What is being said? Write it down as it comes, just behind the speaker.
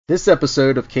This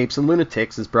episode of Capes and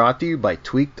Lunatics is brought to you by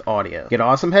Tweaked Audio. Get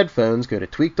awesome headphones, go to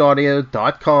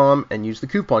tweakedaudio.com and use the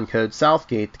coupon code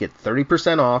Southgate to get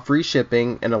 30% off, free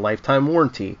shipping, and a lifetime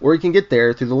warranty. Or you can get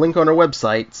there through the link on our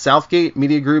website,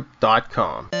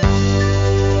 southgatemediagroup.com.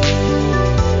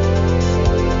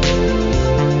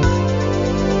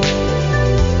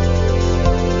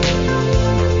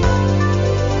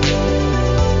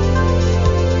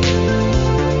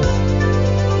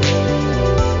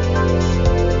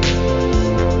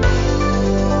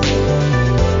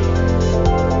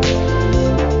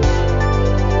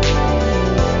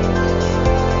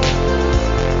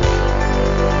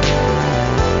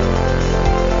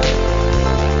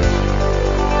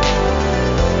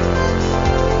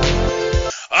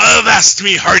 Avast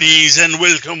me hearties, and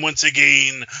welcome once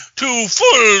again to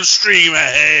Full Stream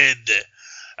Ahead.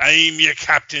 I'm your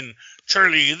captain,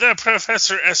 Charlie, the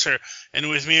Professor Esser, and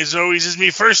with me as always is me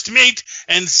first mate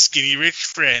and skinny rich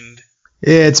friend.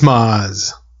 It's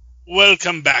Mozz.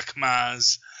 Welcome back,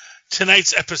 Mozz.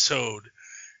 Tonight's episode,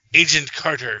 Agent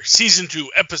Carter, Season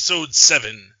 2, Episode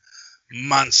 7,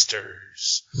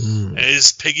 Monsters.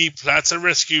 As Peggy plots a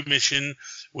rescue mission,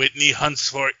 Whitney hunts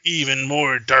for even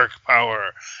more dark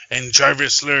power, and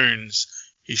Jarvis learns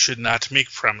he should not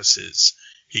make promises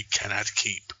he cannot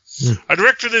keep. Our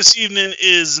director this evening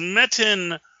is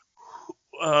Metin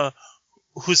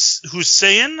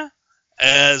Hussein,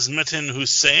 as Metin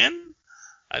Hussein.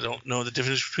 I don't know the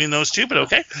difference between those two, but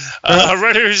okay.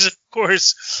 Writers, of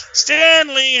course, Stan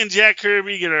Lee and Jack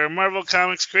Kirby. Get our Marvel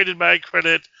Comics created by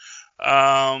credit.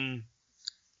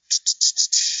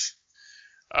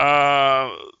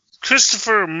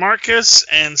 Christopher Marcus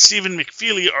and Stephen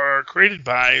McFeely are created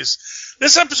bys.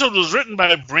 This episode was written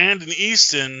by Brandon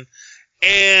Easton,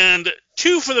 and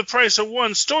two for the price of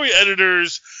one story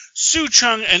editors, Sue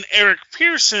Chung and Eric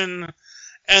Pearson,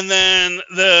 and then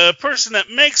the person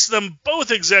that makes them both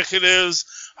executives,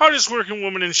 hardest working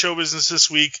woman in show business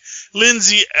this week,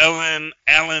 Lindsay Allen.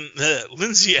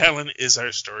 Lindsay Allen is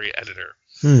our story editor.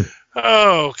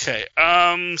 Okay,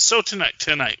 so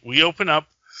tonight we open up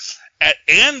at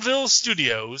Anvil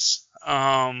Studios,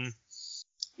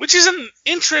 which is an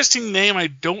interesting name. I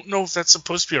don't know if that's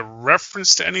supposed to be a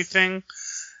reference to anything,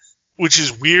 which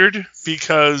is weird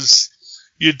because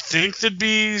you'd think there'd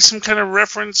be some kind of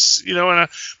reference, you know.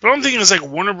 But I'm thinking it's like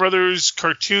Warner Brothers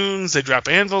cartoons. They drop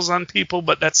anvils on people,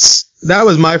 but that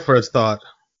was my first thought.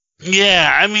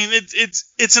 Yeah, I mean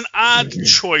it's an odd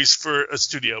choice for a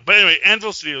studio. But anyway,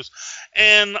 Anvil Studios,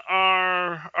 and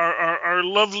our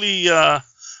lovely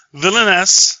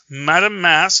villainess, Madame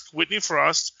Mask, Whitney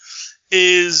Frost,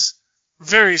 is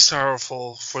very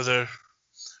sorrowful for the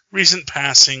recent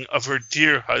passing of her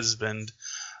dear husband,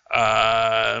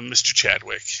 Mr.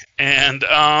 Chadwick. And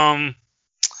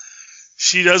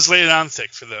she does lay it on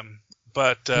thick for them.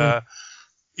 But,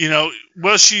 you know,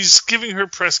 while she's giving her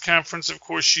press conference, of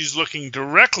course, she's looking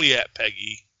directly at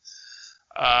Peggy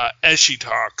as she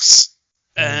talks.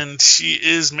 And she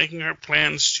is making her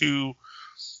plans to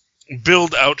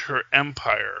build out her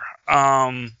empire.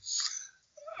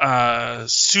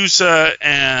 Sousa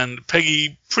and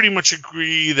Peggy pretty much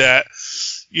agree that,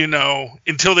 you know,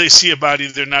 until they see a body,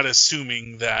 they're not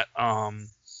assuming that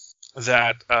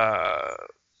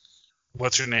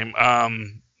what's her name?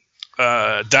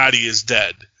 Dottie is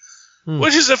dead.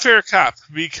 Which is a fair cop,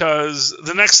 because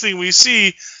the next thing we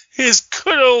see is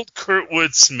good old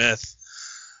Kurtwood Smith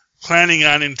planning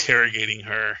on interrogating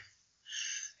her.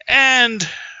 And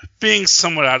being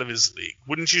somewhat out of his league,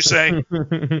 wouldn't you say?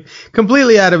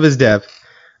 Completely out of his depth.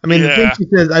 I mean, the thing she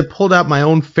says, I pulled out my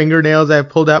own fingernails, I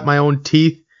pulled out my own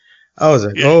teeth. I was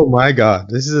like, oh my god,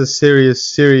 this is a serious,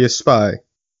 serious spy.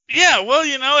 Yeah, well,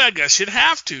 you know, I guess you'd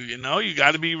have to, you know. You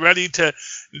got to be ready to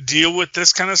deal with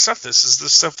this kind of stuff. This is the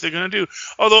stuff they're going to do.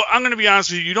 Although, I'm going to be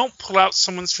honest with you, you don't pull out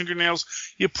someone's fingernails,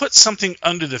 you put something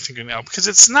under the fingernail, because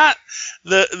it's not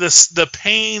the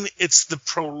pain, it's the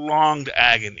prolonged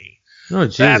agony. Oh,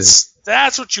 Jesus.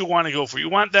 That's what you want to go for. You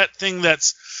want that thing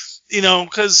that's, you know,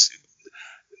 because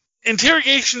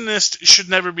interrogationists should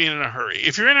never be in a hurry.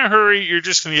 If you're in a hurry, you're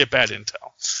just going to get bad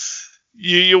intel.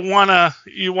 You want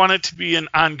it to be an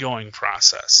ongoing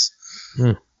process.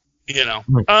 You know.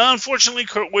 Unfortunately,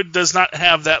 Kurtwood does not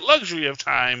have that luxury of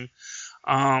time,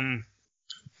 and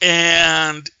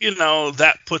you know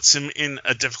that puts him in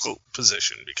a difficult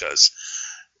position, because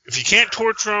if you can't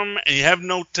torture him and you have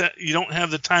you don't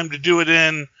have the time to do it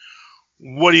in,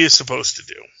 what are you supposed to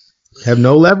do? Have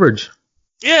no leverage.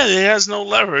 Yeah, he has no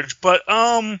leverage. But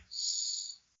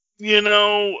you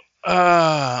know,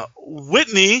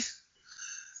 Whitney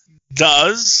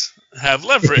does have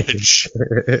leverage.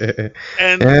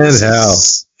 and how?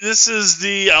 this is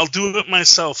the I'll do it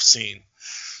myself scene,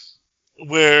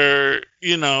 where,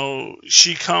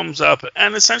 she comes up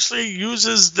and essentially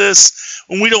uses this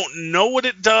when we don't know what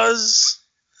it does.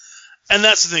 And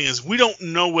that's the thing, is we don't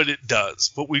know what it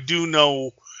does, but we do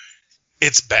know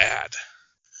it's bad.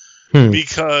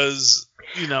 Because,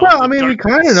 Well, I mean, we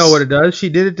kind of know what it does. She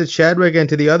did it to Chadwick and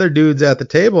to the other dudes at the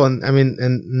table, and I mean,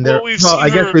 I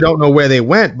guess we don't know where they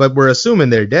went, but we're assuming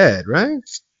they're dead, right?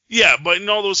 Yeah, but in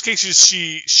all those cases,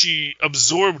 she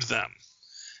absorbed them.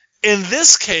 In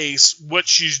this case, what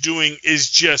she's doing is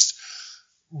just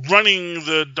running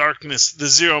the darkness, the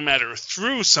zero matter,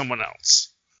 through someone else.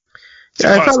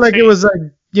 Yeah, I felt like it was like,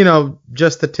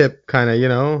 just the tip, kind of,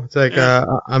 It's like,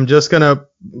 I'm just going to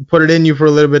put it in you for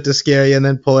a little bit to scare you and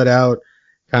then pull it out.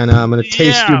 Kind of, I'm going to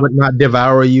taste you but not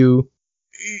devour you.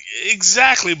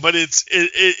 Exactly, but it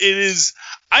is,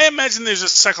 I imagine there's a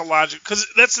psychological, because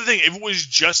that's the thing, if it was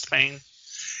just pain,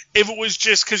 if it was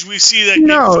just because we see that...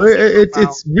 No,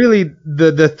 it's really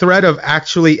the threat of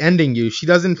actually ending you. She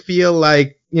doesn't feel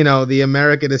like, the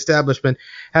American establishment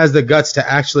has the guts to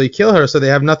actually kill her, so they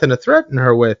have nothing to threaten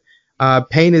her with.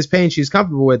 Pain is pain she's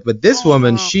comfortable with, but this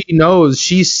woman, she knows,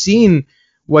 she's seen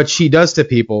what she does to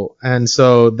people, and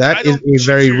so that is a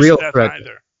very real threat.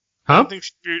 Either. Huh?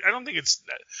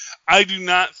 I do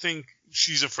not think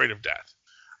she's afraid of death.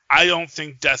 I don't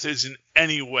think death is in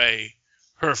any way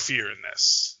her fear in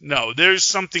this. No, there's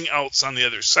something else on the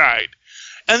other side.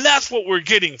 And that's what we're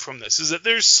getting from this, is that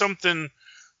there's something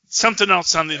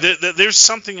else there's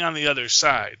something on the other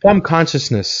side. Some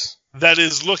consciousness. That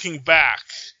is looking back.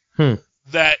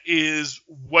 That is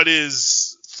what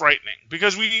is frightening.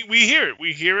 Because we hear it.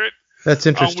 We hear it. That's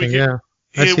interesting, we hear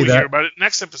about it.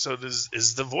 Next episode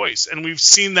is the voice. And we've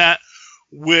seen that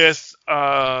with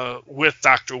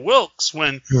Dr. Wilkes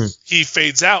when he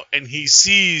fades out and he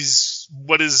sees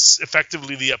what is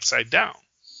effectively the Upside Down.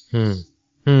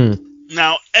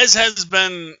 Now, as has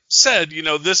been said,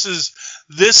 this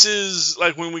is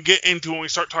like when we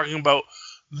start talking about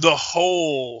the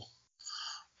whole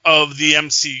of the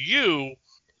MCU,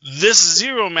 this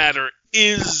zero matter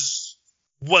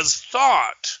was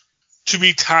thought to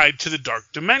be tied to the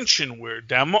dark dimension where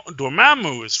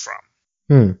Dormammu is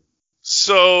from.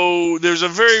 So there's a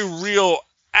very real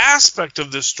aspect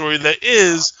of this story that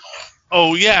is,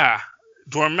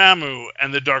 Dormammu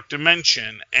and the Dark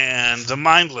Dimension and the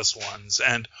Mindless Ones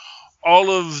and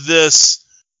all of this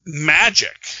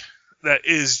magic that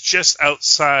is just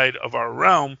outside of our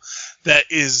realm that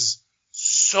is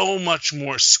so much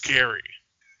more scary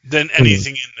than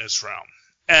anything in this realm.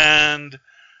 And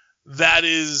that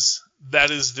is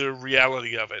the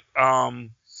reality of it.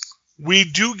 We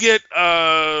do get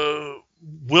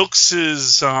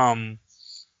Wilkes's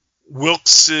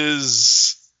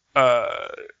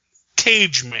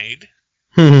cage made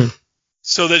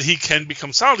so that he can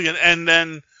become solid again, and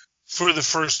then for the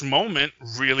first moment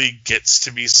really gets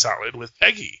to be solid with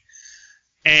Peggy.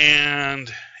 And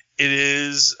it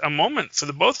is a moment for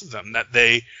the both of them that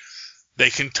they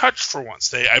can touch for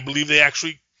once. I believe they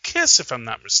actually kiss, if I'm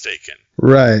not mistaken.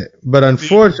 Right, but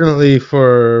unfortunately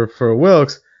for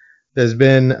Wilkes, there's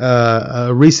been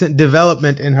a recent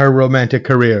development in her romantic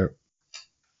career.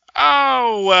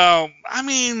 Oh, well, I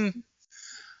mean,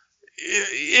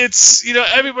 it's,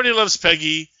 everybody loves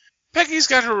Peggy. Peggy's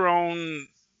got her own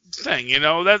thing,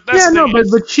 that's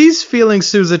but she's feeling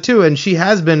Sousa too, and she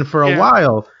has been for a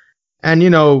while. And,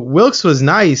 Wilkes was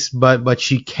nice, but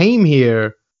she came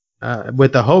here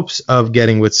with the hopes of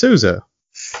getting with Sousa.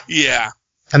 Yeah.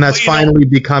 And that's finally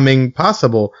becoming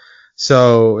possible.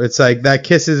 So it's like that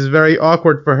kiss is very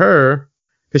awkward for her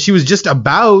because she was just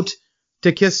about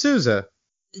to kiss Sousa.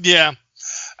 Yeah.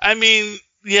 I mean,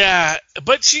 yeah,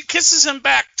 but she kisses him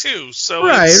back too. So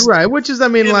right. Which is,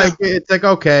 it's like,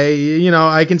 okay,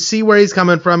 I can see where he's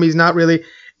coming from. He's not really,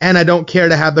 and I don't care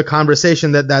to have the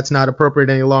conversation that's not appropriate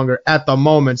any longer at the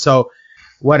moment. So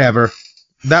whatever.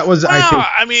 That was, I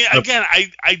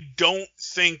don't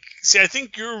think, I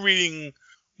think you're reading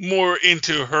more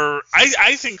into her.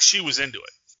 I think she was into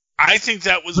it. I think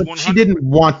that was 100%. She didn't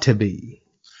want to be.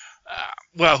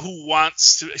 Who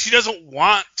wants to? She doesn't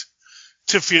want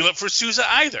to feel it for Sousa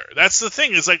either. That's the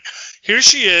thing. It's like, here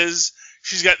she is.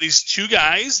 She's got these two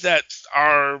guys that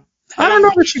are... I don't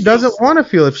know if she doesn't want to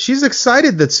feel it. She's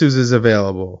excited that Sousa's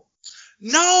available.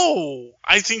 No,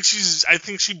 I think she's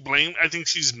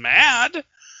mad.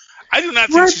 I do not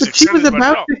think she's excited. She was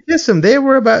about to kiss him. They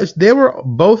were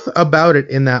both about it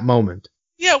in that moment.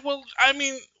 Yeah, well, I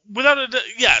mean,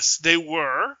 yes, they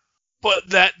were, but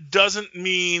that doesn't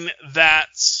mean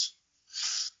that's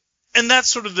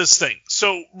sort of this thing.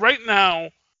 So right now,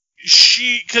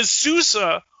 because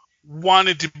Sousa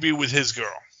wanted to be with his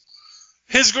girl.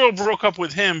 his girl broke up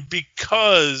with him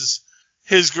because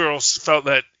his girl felt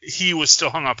that he was still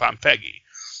hung up on Peggy.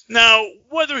 Now,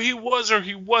 whether he was or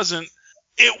he wasn't,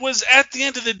 it was at the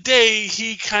end of the day,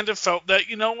 he kind of felt that,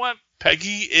 you know what,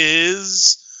 Peggy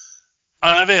is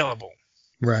unavailable.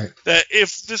 Right. That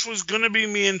if this was going to be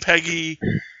me and Peggy,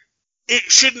 it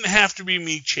shouldn't have to be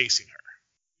me chasing her.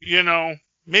 You know,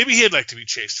 maybe he'd like to be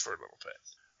chased for a little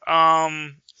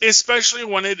bit. Especially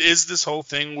when it is this whole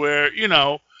thing where, you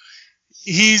know,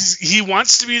 he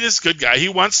wants to be this good guy. He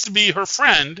wants to be her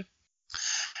friend.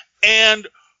 And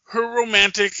her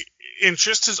romantic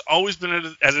interest has always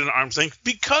been at an arm's length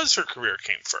because her career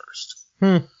came first.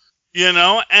 You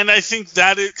know, and I think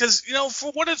that is because, you know,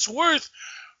 for what it's worth,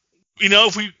 you know,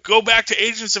 if we go back to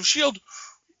Agents of S.H.I.E.L.D.,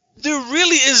 there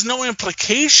really is no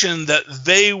implication that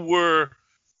they were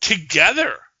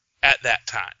together at that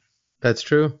time. That's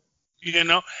true. You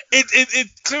know, it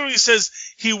clearly says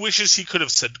he wishes he could have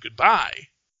said goodbye.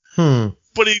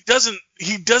 But he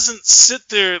doesn't sit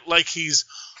there like he's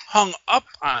hung up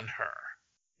on her.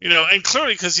 You know, and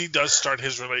clearly because he does start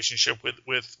his relationship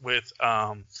with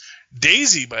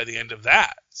Daisy by the end of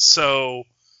that. So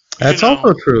that's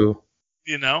also true.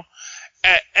 You know,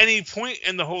 at any point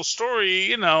in the whole story,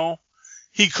 you know,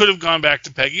 he could have gone back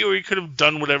to Peggy, or he could have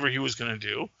done whatever he was going to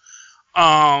do.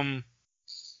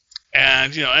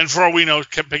 And, you know, and for all we know,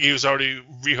 Peggy was already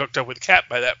rehooked up with Kat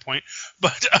by that point.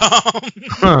 But,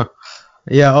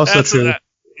 yeah, also true.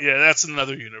 That's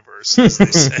another universe, as they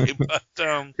say. But,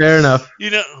 fair enough.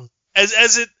 You know,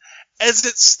 as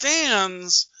it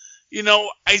stands, you know,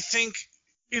 I think,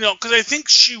 you know, because I think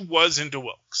she was into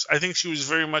Wilkes. I think she was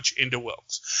very much into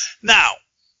Wilkes. Now,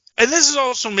 and this is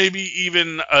also maybe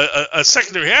even a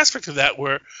secondary aspect of that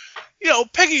where, you know,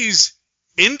 Peggy's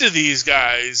into these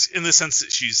guys in the sense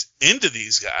that she's into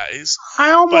these guys.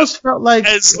 I almost felt like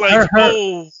as like,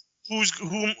 oh,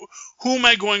 who am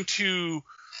I going to,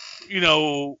 you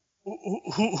know,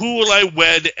 who will I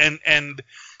wed and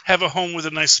have a home with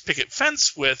a nice picket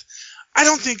fence with? I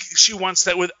don't think she wants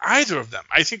that with either of them.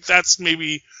 I think that's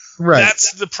maybe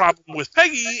that's the problem with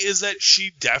Peggy, is that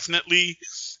she definitely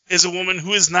is a woman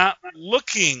who is not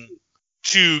looking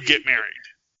to get married.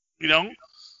 You know,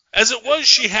 as it was,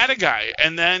 she had a guy,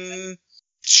 and then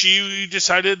she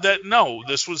decided that no,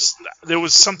 there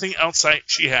was something else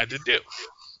she had to do.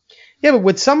 Yeah, but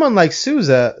with someone like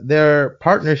Sousa, their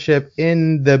partnership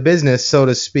in the business, so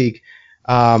to speak,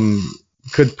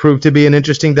 could prove to be an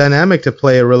interesting dynamic to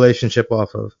play a relationship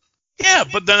off of. Yeah,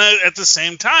 but then at the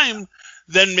same time,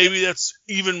 then maybe that's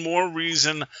even more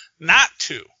reason not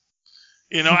to.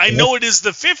 You know, I know it is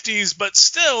the 50s, but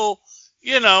still,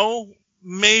 you know,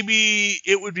 maybe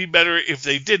it would be better if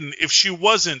they didn't, if she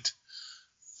wasn't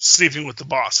sleeping with the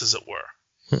boss, as it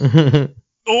were.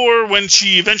 Or when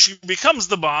she eventually becomes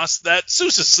the boss, that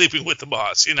Sousa's sleeping with the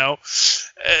boss, you know.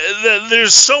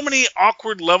 There's so many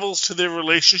awkward levels to their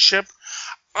relationship.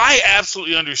 I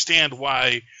absolutely understand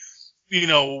why, you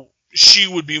know, she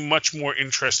would be much more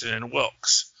interested in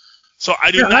Wilkes. So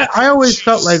I do not. I always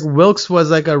felt like Wilkes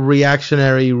was like a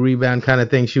reactionary rebound kind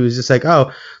of thing. She was just like,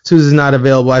 oh, Sousa's not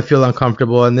available. I feel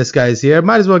uncomfortable, and this guy's here.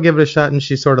 Might as well give it a shot, and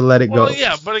she sort of let it go. Well,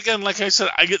 yeah, but again, like I said,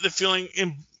 I get the feeling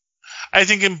I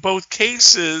think in both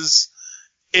cases,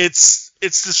 it's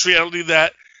this reality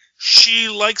that she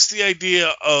likes the idea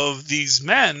of these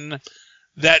men.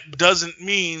 That doesn't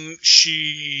mean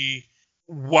she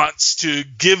wants to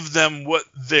give them what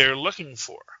they're looking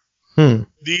for.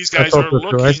 These guys are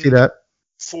looking I see that.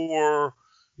 for,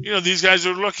 you know, these guys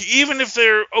are looking, even if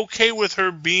they're okay with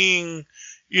her being,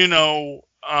 you know,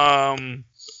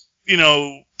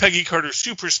 Peggy Carter's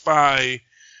super spy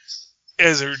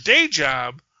as her day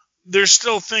job, they're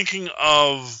still thinking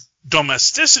of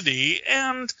domesticity.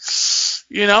 And,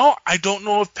 you know, I don't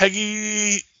know if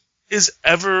Peggy is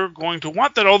ever going to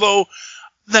want that. Although,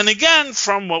 then again,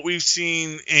 from what we've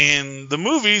seen in the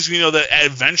movies, we know that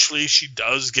eventually she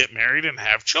does get married and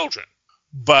have children.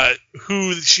 But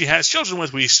who she has children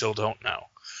with, we still don't know.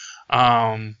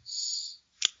 Bum.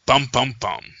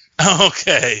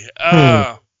 Okay.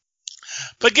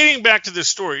 But getting back to this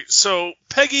story. So,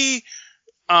 Peggy,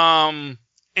 and,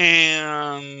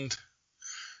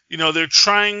 you know, they're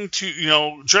trying to, you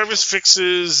know, Jarvis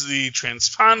fixes the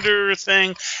transponder thing.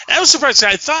 And I was surprised.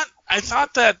 I thought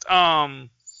that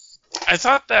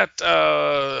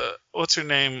what's her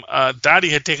name?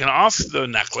 Dottie had taken off the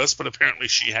necklace, but apparently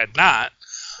she had not.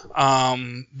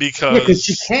 Because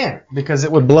she can't, because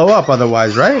it would blow up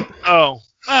otherwise, right? Oh,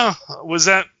 was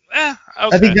that? Okay.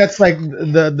 I think that's like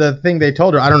the thing they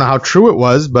told her. I don't know how true it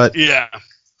was, but yeah.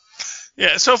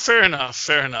 So fair enough.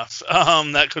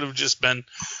 That could have just been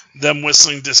them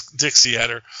whistling Dixie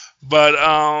at her, but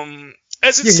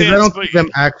as it 'cause stands, I don't but see them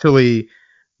actually,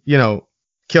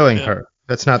 killing her.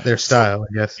 That's not their style,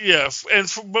 I guess. yeah,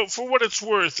 but for what it's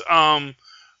worth,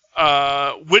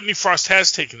 Whitney Frost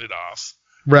has taken it off,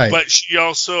 Right. but she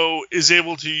also is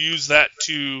able to use that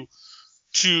to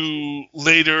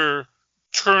later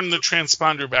turn the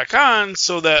transponder back on,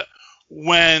 so that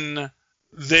when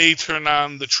they turn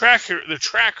on the tracker,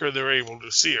 they're able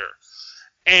to see her.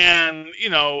 And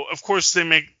of course, they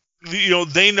make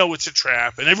they know it's a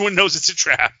trap, and everyone knows it's a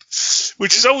trap,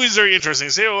 which is always very interesting.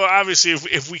 Say, well, obviously,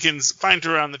 if we can find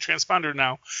her on the transponder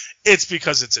now, it's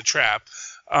because it's a trap.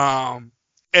 And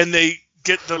they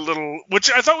get the little, which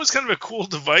I thought was kind of a cool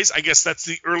device. I guess that's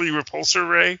the early repulsor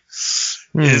ray,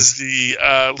 is the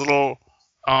little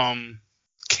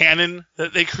cannon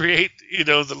that they create.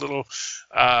 The little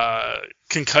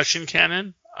concussion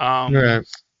cannon. Right.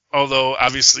 Although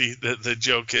obviously the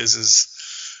joke is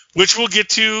which we'll get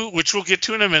to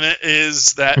in a minute,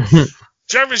 is that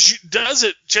Jarvis does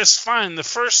it just fine the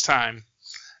first time,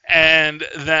 and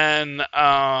then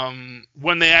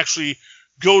when they actually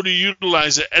go to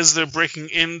utilize it as they're breaking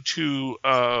into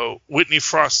Whitney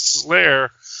Frost's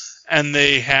lair, and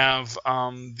they have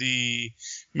the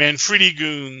Manfredi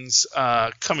goons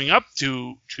coming up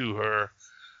to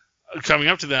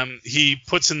them, he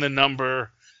puts in the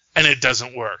number, and it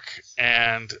doesn't work.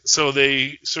 And so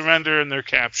they surrender, and they're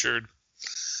captured.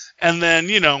 And then,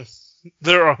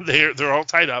 they're all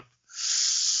tied up.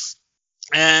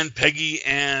 And Peggy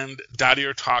and Dottie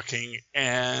are talking,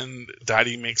 and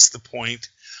Dottie makes the point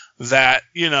that,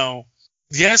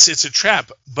 yes, it's a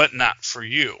trap, but not for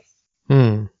you.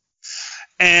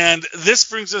 And this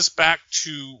brings us back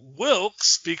to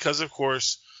Wilkes, because, of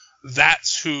course,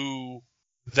 that's who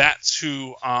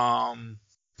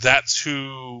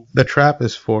the trap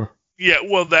is for. Yeah,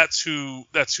 well, that's who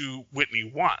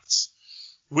Whitney wants.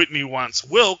 Whitney wants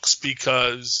Wilkes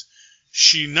because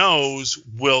she knows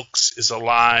Wilkes is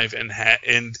alive and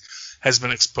has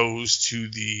been exposed to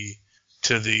the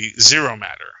zero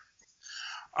matter.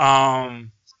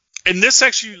 And this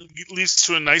actually leads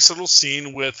to a nice little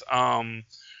scene with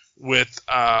what's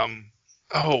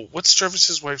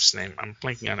Jarvis's wife's name? I'm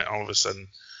blanking on it all of a sudden.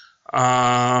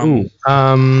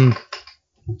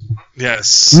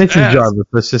 Yes. Mrs. Jarvis,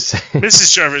 let's just say.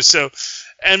 Mrs. Jarvis. So,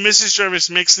 and Mrs. Jarvis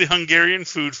makes the Hungarian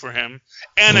food for him.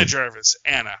 Anna Jarvis.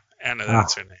 Anna,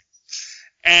 that's her name.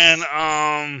 And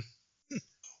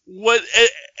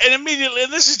and immediately,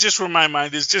 and this is just where my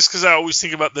mind is, just because I always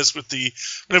think about this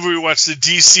whenever we watch the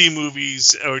DC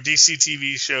movies or DC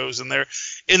TV shows, and they're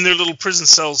in their little prison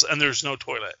cells and there's no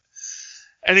toilet.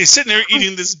 And he's sitting there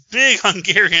eating this big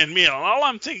Hungarian meal. And all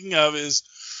I'm thinking of is,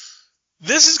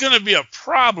 this is going to be a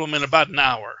problem in about an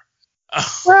hour.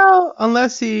 Well,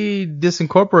 unless he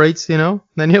disincorporates,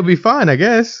 then he'll be fine, I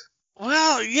guess.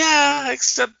 Well, yeah,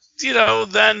 except,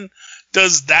 then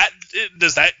does that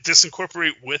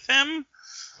disincorporate with him?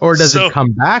 Or does it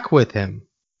come back with him?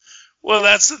 Well,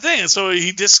 that's the thing. So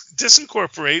he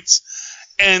disincorporates,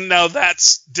 and now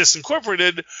that's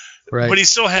disincorporated, right. But he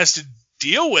still has to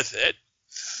deal with it.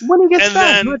 When he gets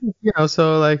back,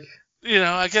 so like...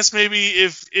 I guess maybe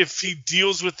if he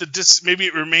deals with maybe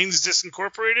it remains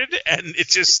disincorporated and it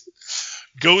just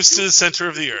goes to the center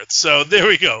of the earth. So there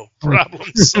we go.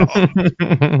 Problem solved.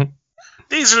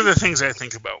 These are the things I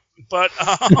think about. But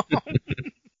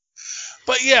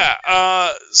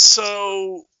yeah,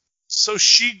 so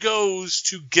she goes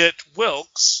to get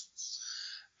Wilkes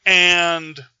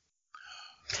and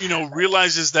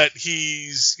realizes that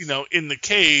he's in the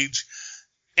cage.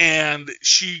 And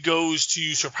she goes to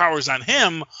use her powers on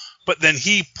him, but then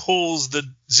he pulls the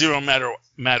zero matter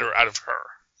out of her,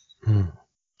 and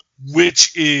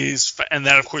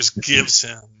that of course gives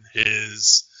him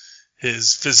his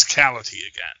physicality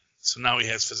again. So now he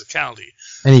has physicality,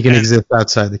 and he can exist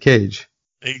outside the cage.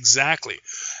 Exactly,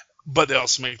 but they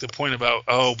also make the point about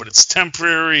but it's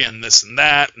temporary and this and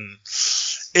that, and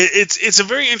it's a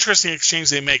very interesting exchange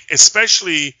they make,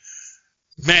 especially.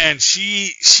 Man,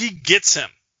 she gets him.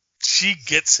 She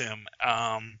gets him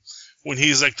when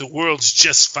he's like, the world's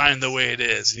just fine the way it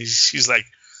is. And she's like,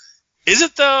 is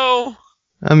it though?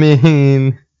 I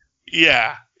mean,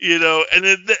 yeah, and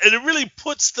it really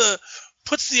puts the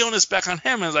onus back on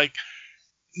him. And like,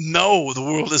 no, the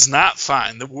world is not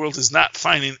fine. The world is not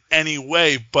fine in any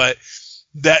way. But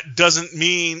that doesn't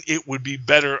mean it would be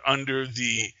better under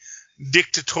the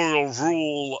dictatorial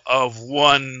rule of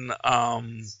one.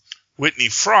 Whitney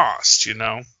Frost,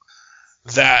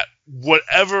 that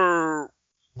whatever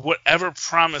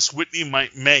promise Whitney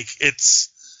might make, it's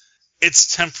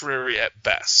temporary at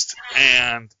best,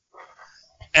 and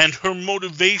her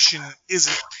motivation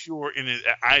isn't pure in it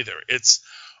either. It's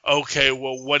okay.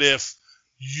 Well, what if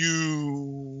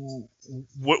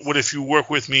what if you work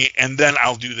with me and then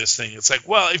I'll do this thing? It's like,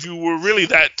 well, if you were really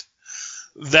that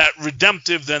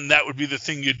redemptive, then that would be the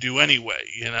thing you'd do anyway,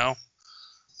 you know?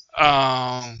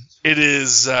 It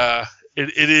is a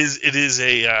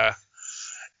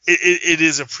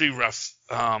pretty rough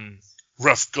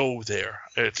go there,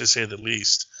 to say the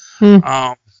least.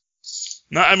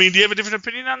 No, I mean, do you have a different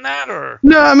opinion on that, or?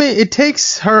 No, I mean, it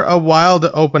takes her a while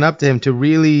to open up to him, to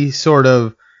really sort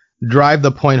of drive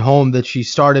the point home that she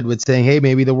started with, saying, hey,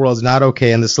 maybe the world's not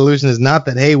okay. And the solution is not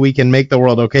that, hey, we can make the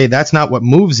world okay. That's not what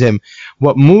moves him.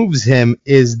 What moves him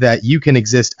is that you can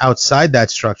exist outside that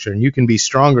structure, and you can be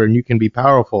stronger, and you can be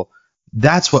powerful.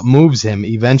 That's what moves him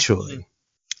eventually.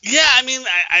 Yeah, I mean,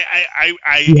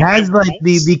 he has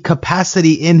the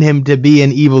capacity in him to be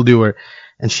an evildoer.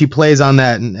 And she plays on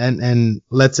that and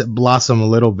lets it blossom a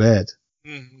little bit.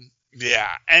 Mm-hmm. Yeah,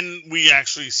 and we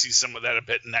actually see some of that a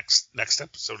bit next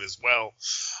episode as well.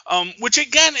 Which,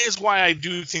 again, is why I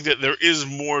do think that there is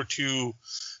more to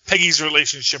Peggy's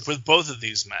relationship with both of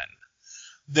these men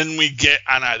than we get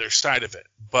on either side of it.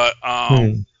 But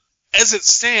as it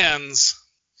stands,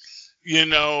 you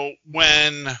know,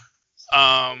 when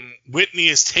Whitney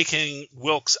is taking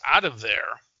Wilkes out of there,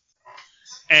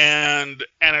 and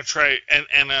Anna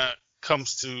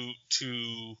comes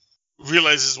to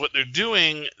realizes what they're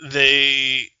doing,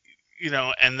 they, you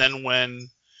know, and then when,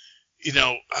 you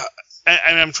know,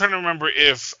 I'm trying to remember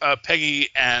if Peggy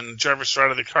and Jarvis are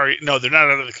out of the car. No, they're not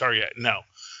out of the car yet. No,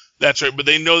 that's right. But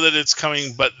they know that it's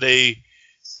coming, but they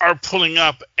are pulling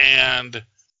up, and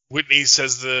Whitney makes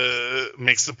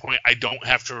the point, I don't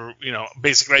have to, you know,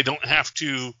 basically I don't have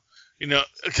to, you know,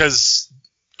 because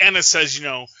Anna says, you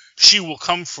know, she will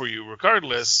come for you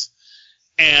regardless,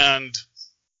 and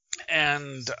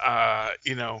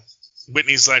you know,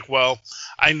 Whitney's like, well,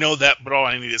 I know that, but all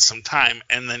I need is some time,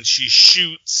 and then she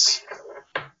shoots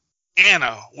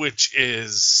Anna, which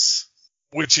is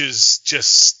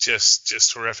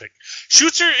just horrific.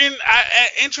 Shoots her in,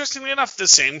 interestingly enough, the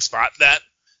same spot that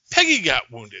Peggy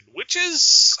got wounded, which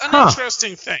is an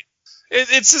interesting thing.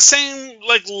 It's the same,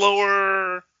 like,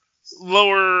 lower.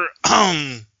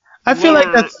 I feel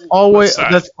like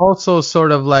that's also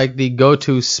sort of like the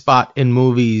go-to spot in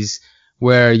movies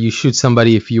where you shoot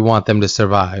somebody if you want them to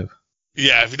survive.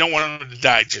 Yeah, if you don't want them to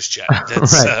die just yet.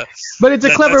 That's, right. But it's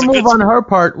a clever move on her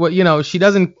part. You know, she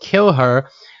doesn't kill her;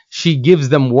 she gives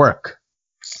them work.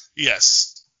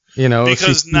 Yes. You know,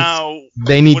 because now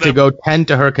they need to go tend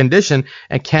to her condition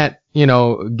and can't, you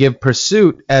know, give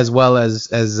pursuit as well as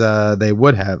they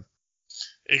would have.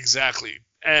 Exactly.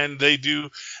 And they do,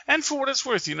 and for what it's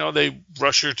worth, you know, they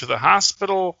rush her to the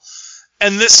hospital,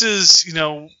 and this is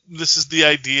the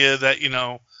idea that, you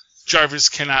know, Jarvis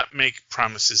cannot make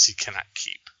promises he cannot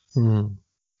keep.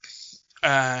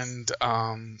 And,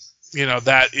 you know,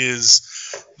 that's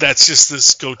just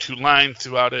this go-to line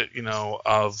throughout it, you know,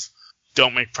 of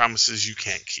don't make promises you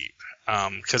can't keep.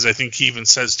 Because I think he even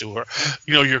says to her,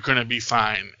 you know, you're going to be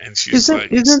fine. And she's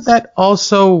isn't that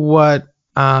also what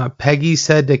Peggy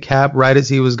said to Cap right as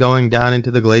he was going down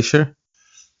into the glacier?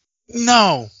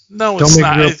 No, it's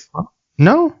not.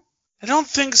 No? I don't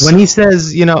think so. When he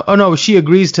says, you know, oh no, she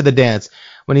agrees to the dance.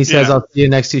 When he says, I'll see you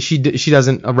next year, she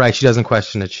doesn't, she doesn't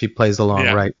question it. She plays along.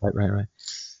 Yeah. Right.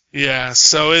 Yeah,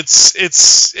 so it's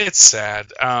sad.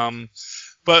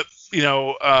 But, you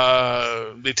know,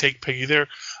 they take Peggy there.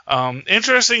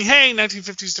 Interesting, hey,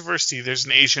 1950s diversity, there's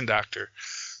an Asian doctor.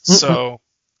 So,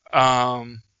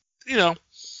 you know,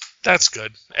 that's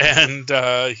good. And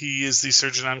he is the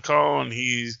surgeon on call, and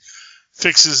he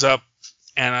fixes up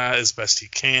Anna as best he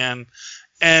can.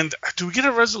 And do we get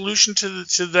a resolution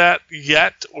to that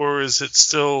yet, or is it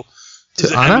still to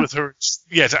Anna? End with her?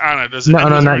 Yeah, to Anna. Does it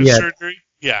end with her in surgery?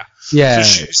 Yeah. Yeah.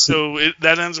 So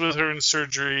that ends with her in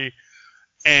surgery,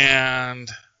 and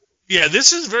yeah,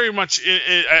 this is very much.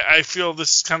 I feel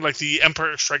this is kind of like the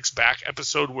Empire Strikes Back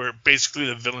episode, where basically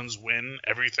the villains win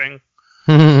everything.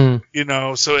 You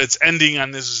know, so it's ending on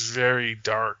this very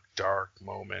dark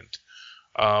moment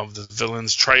of the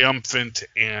villains triumphant,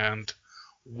 and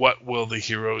what will the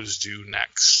heroes do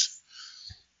next?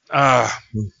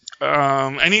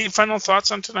 Any final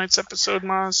thoughts on tonight's episode,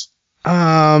 Mozz?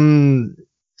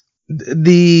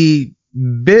 The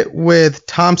bit with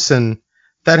Thompson,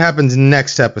 that happens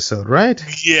next episode, right?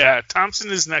 Yeah,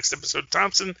 Thompson is next episode.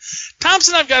 Thompson,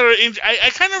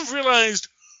 I kind of realized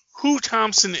who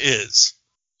Thompson is.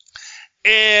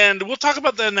 And we'll talk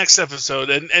about that next episode.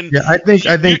 And yeah, I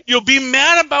think you'll be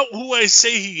mad about who I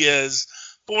say he is,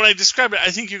 but when I describe it,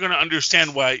 I think you're going to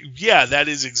understand why. Yeah, that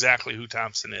is exactly who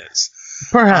Thompson is.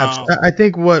 Perhaps. I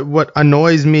think what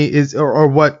annoys me is, or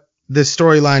what this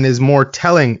storyline is more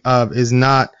telling of is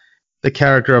not the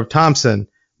character of Thompson,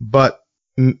 but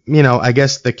I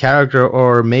guess the character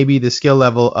or maybe the skill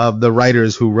level of the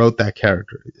writers who wrote that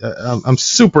character. I'm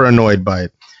super annoyed by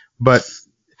it. But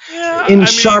in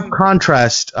sharp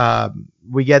contrast,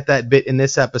 we get that bit in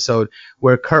this episode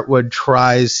where Kurtwood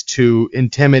tries to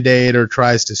intimidate or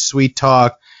tries to sweet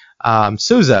talk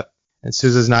Sousa, and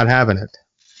Sousa's not having it.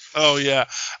 Oh, yeah.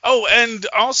 Oh, and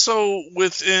also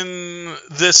within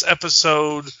this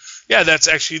episode, yeah, that's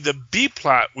actually the B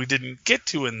plot we didn't get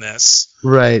to in this.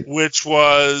 Right. Which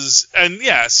was, and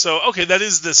yeah, so, okay, that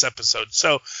is this episode.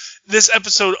 So this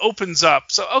episode opens up,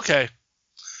 so, okay,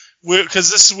 because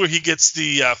this is where he gets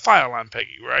the file on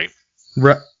Peggy, right?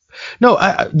 Right. No,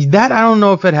 I don't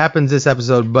know if it happens this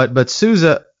episode, but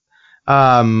Sousa,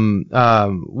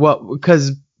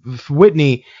 because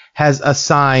Whitney has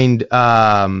assigned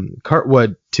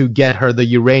Kurtwood to get her the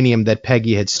uranium that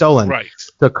Peggy had stolen. Right.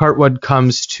 So Kurtwood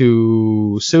comes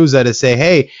to Sousa to say,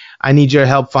 hey, I need your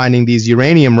help finding these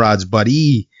uranium rods,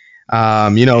 buddy.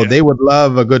 They would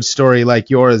love a good story like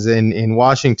yours in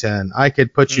Washington. I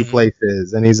could put you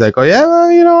places. And he's like, oh, yeah,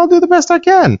 well, I'll do the best I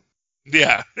can.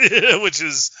 Yeah, which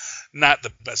is not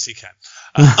the best he can.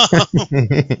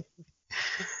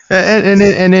 And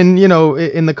then,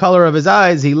 in the color of his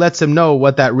eyes, he lets him know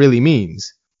what that really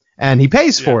means. And he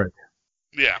pays for it.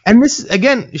 Yeah. And this,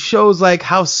 again, shows like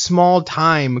how small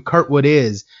time Kurtwood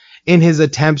is in his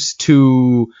attempts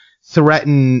to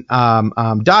threaten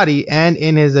Dottie and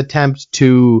in his attempt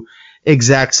to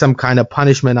exact some kind of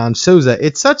punishment on Sousa.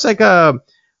 It's such like a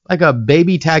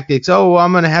baby tactics. Oh,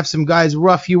 I'm going to have some guys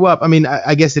rough you up. I mean,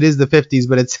 I guess it is the 50s,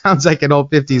 but it sounds like an old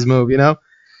 50s move,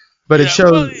 But it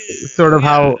shows sort of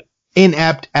how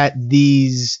inept at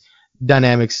these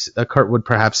dynamics Kurtwood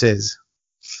perhaps is.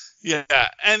 Yeah,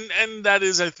 and that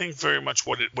is, I think, very much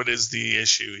what is the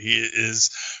issue.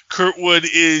 Kurtwood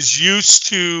is used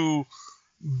to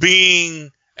being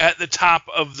at the top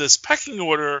of this pecking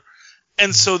order,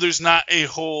 and so there's not a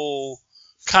whole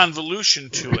convolution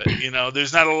to it.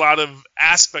 There's not a lot of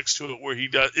aspects to it where he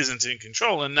isn't in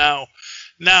control, and now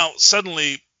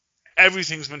suddenly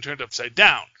everything's been turned upside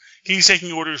down. He's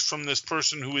taking orders from this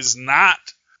person who is not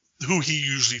who he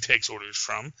usually takes orders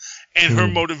from, and her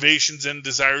motivations and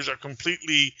desires are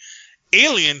completely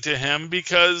alien to him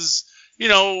because,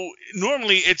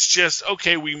 normally it's just,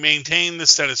 okay, we maintain the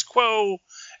status quo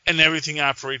and everything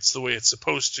operates the way it's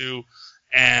supposed to,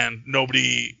 and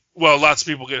lots of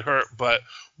people get hurt, but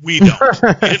we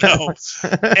don't,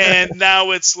 And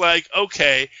now it's like,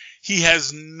 okay, he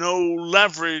has no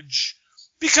leverage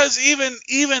because even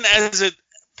as it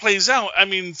plays out, I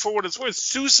mean, for what it's worth,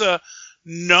 Sousa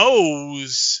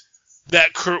knows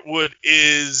that Kurtwood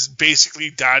is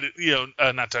basically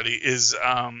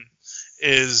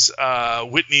is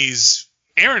Whitney's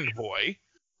errand boy,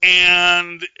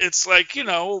 and it's like,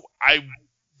 I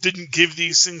didn't give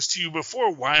these things to you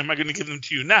before. Why am I going to give them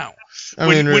to you now?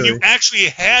 When you actually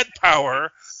had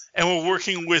power and were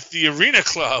working with the Arena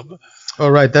Club. Oh,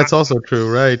 right. That's also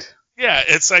true, right? Yeah,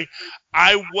 it's like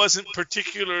I wasn't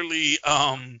particularly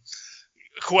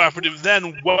cooperative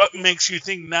then. What makes you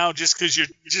think now just because you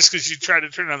try to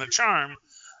turn on the charm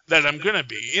that I'm gonna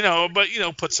be, but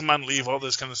puts him on leave, all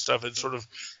this kind of stuff. It's sort of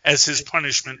as his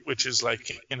punishment, which is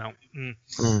like,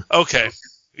 okay,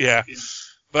 yeah,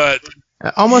 but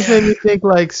it almost made me think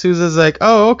like Sousa's like,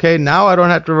 oh, okay, now I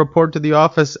don't have to report to the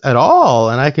office at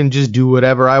all, and I can just do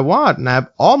whatever I want, and I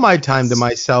have all my time to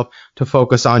myself to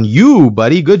focus on you,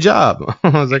 buddy. Good job. I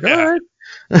was like, all right.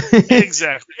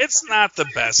 Exactly. It's not the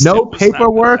best. No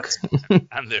paperwork.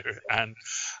 On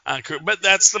Kurt, but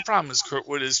that's the problem. Is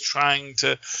Kurtwood is trying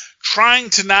to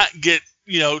not get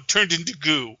turned into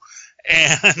goo,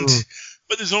 and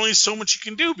but there's only so much you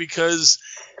can do because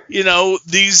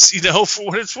these for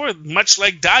what it's worth, much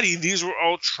like Dottie, these were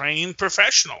all trained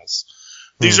professionals.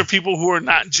 These are people who are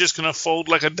not just going to fold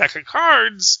like a deck of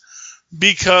cards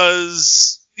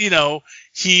because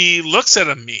he looks at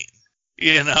them mean.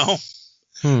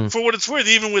 For what it's worth,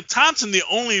 even with Thompson, the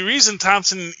only reason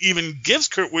Thompson even gives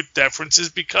Kurtwood deference is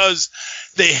because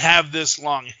they have this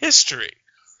long history.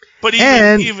 But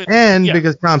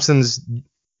because Thompson's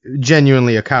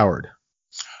genuinely a coward.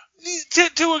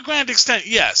 To a grand extent,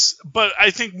 yes. But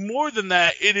I think more than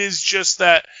that, it is just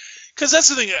that, because that's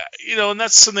the thing, and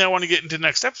that's something I want to get into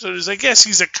next episode, is I guess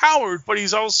he's a coward, but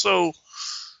he's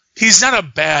not a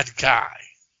bad guy.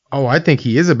 Oh, I think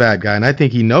he is a bad guy, and I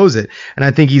think he knows it, and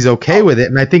I think he's okay with it,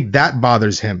 and I think that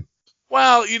bothers him.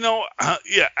 Well,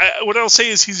 what I'll say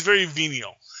is he's very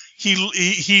venial.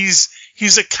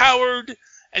 He's a coward,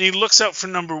 and he looks out for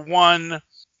number one,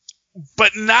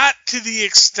 but not to the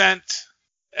extent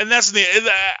And that's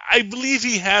I believe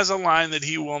he has a line that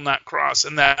he will not cross,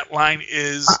 and that line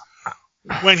is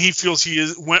when he feels he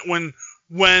is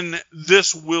when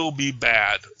this will be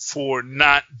bad for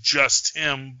not just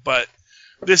him, but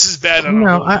this is bad.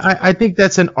 I think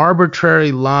that's an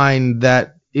arbitrary line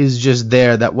that is just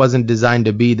there, that wasn't designed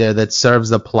to be there, that serves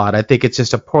the plot. I think it's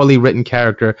just a poorly written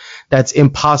character that's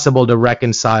impossible to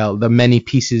reconcile the many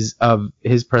pieces of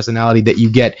his personality that you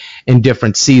get in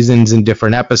different seasons and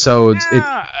different episodes.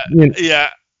 Yeah.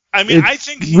 I mean, I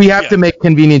think we have to make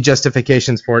convenient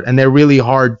justifications for it, and they're really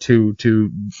hard to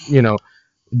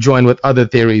join with other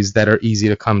theories that are easy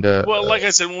to come to. Well, like I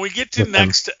said, when we get to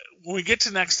next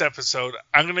episode,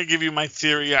 I'm going to give you my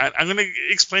theory. I'm going to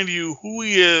explain to you who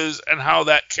he is and how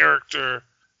that character,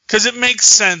 because it makes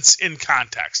sense in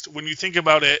context. When you think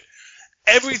about it,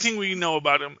 everything we know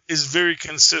about him is very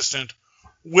consistent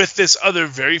with this other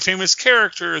very famous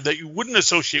character that you wouldn't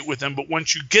associate with him, but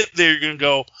once you get there, you're going to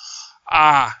go,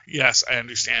 yes, I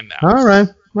understand now. All right.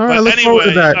 Look forward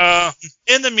to that.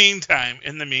 In the meantime,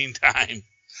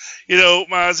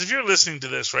 Mozz, if you're listening to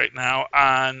this right now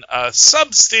on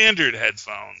substandard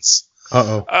headphones,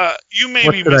 you may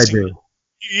be missing.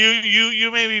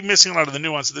 You may be missing a lot of the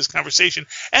nuance of this conversation,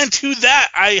 and to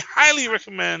that, I highly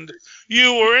recommend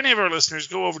you or any of our listeners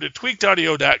go over to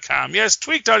tweakedaudio.com. Yes,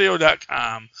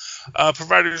 tweakedaudio.com,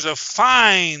 providers of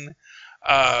fine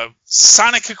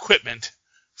sonic equipment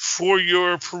for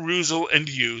your perusal and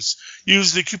use.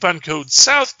 Use the coupon code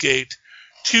Southgate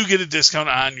to get a discount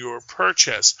on your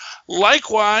purchase.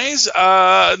 Likewise,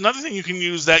 another thing you can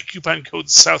use that coupon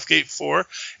code Southgate for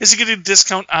is to get a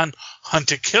discount on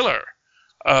Hunt a Killer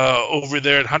over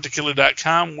there at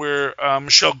huntakiller.com, where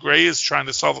Michelle Gray is trying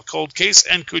to solve a cold case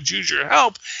and could use your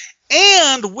help,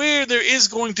 and where there is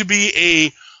going to be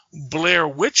a Blair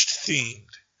Witch-themed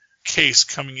case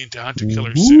coming into Hunt a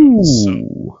Killer soon.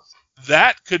 So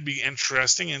that could be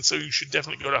interesting, and so you should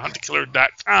definitely go to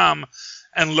huntakiller.com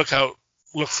and look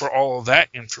for all of that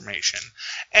information.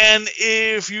 And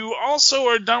if you also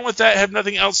are done with that, have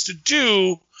nothing else to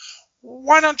do,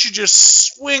 why don't you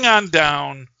just swing on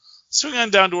down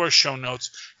to our show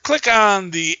notes, click on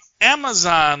the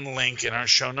Amazon link in our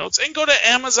show notes, and go to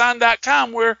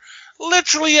Amazon.com, where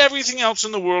literally everything else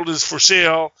in the world is for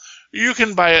sale. You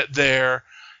can buy it there,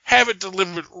 have it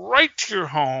delivered right to your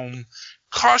home.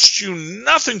 Costs you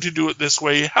nothing to do it this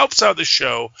way. It helps out the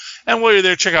show. And while you're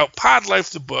there, check out Pod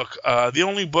Life, the book, the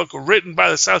only book written by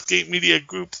the Southgate Media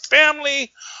Group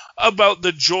family about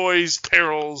the joys,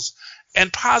 perils,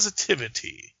 and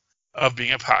positivity of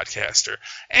being a podcaster.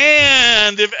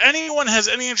 And if anyone has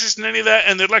any interest in any of that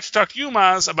and they'd like to talk to you,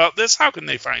 Mozz, about this, how can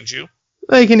they find you?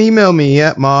 They can email me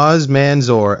at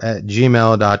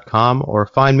mozzmanzor@gmail.com or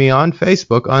find me on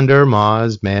Facebook under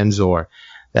Mozz Manzor.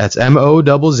 That's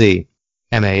MOZZMANZOOR.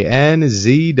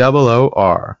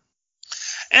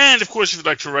 And, of course, if you'd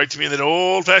like to write to me in that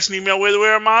old-fashioned email way the way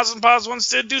our Mozz and Poz once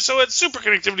did, do so at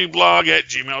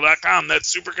superconnectivityblog@gmail.com.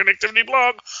 That's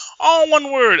superconnectivityblog, all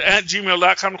one word, at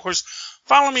gmail.com. Of course,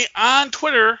 follow me on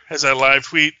Twitter as I live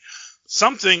tweet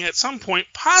something at some point,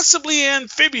 possibly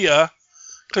Amphibia,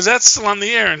 because that's still on the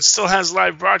air and still has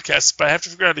live broadcasts, but I have to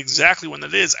figure out exactly when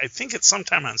that is. I think it's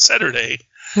sometime on Saturday.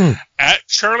 At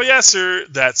Charlie Esser,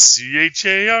 that's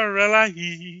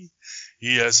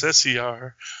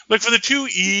CharlieEsser. Look for the two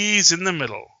E's in the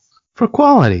middle. For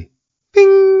quality.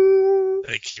 Bing!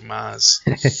 Thank you, Mozz.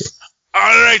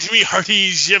 All right, me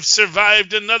hearties, you've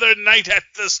survived another night at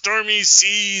the stormy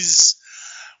seas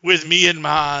with me and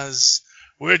Mozz.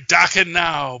 We're docking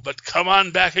now, but come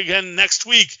on back again next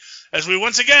week as we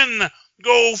once again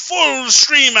go full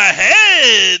stream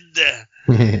ahead.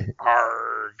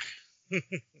 Arg.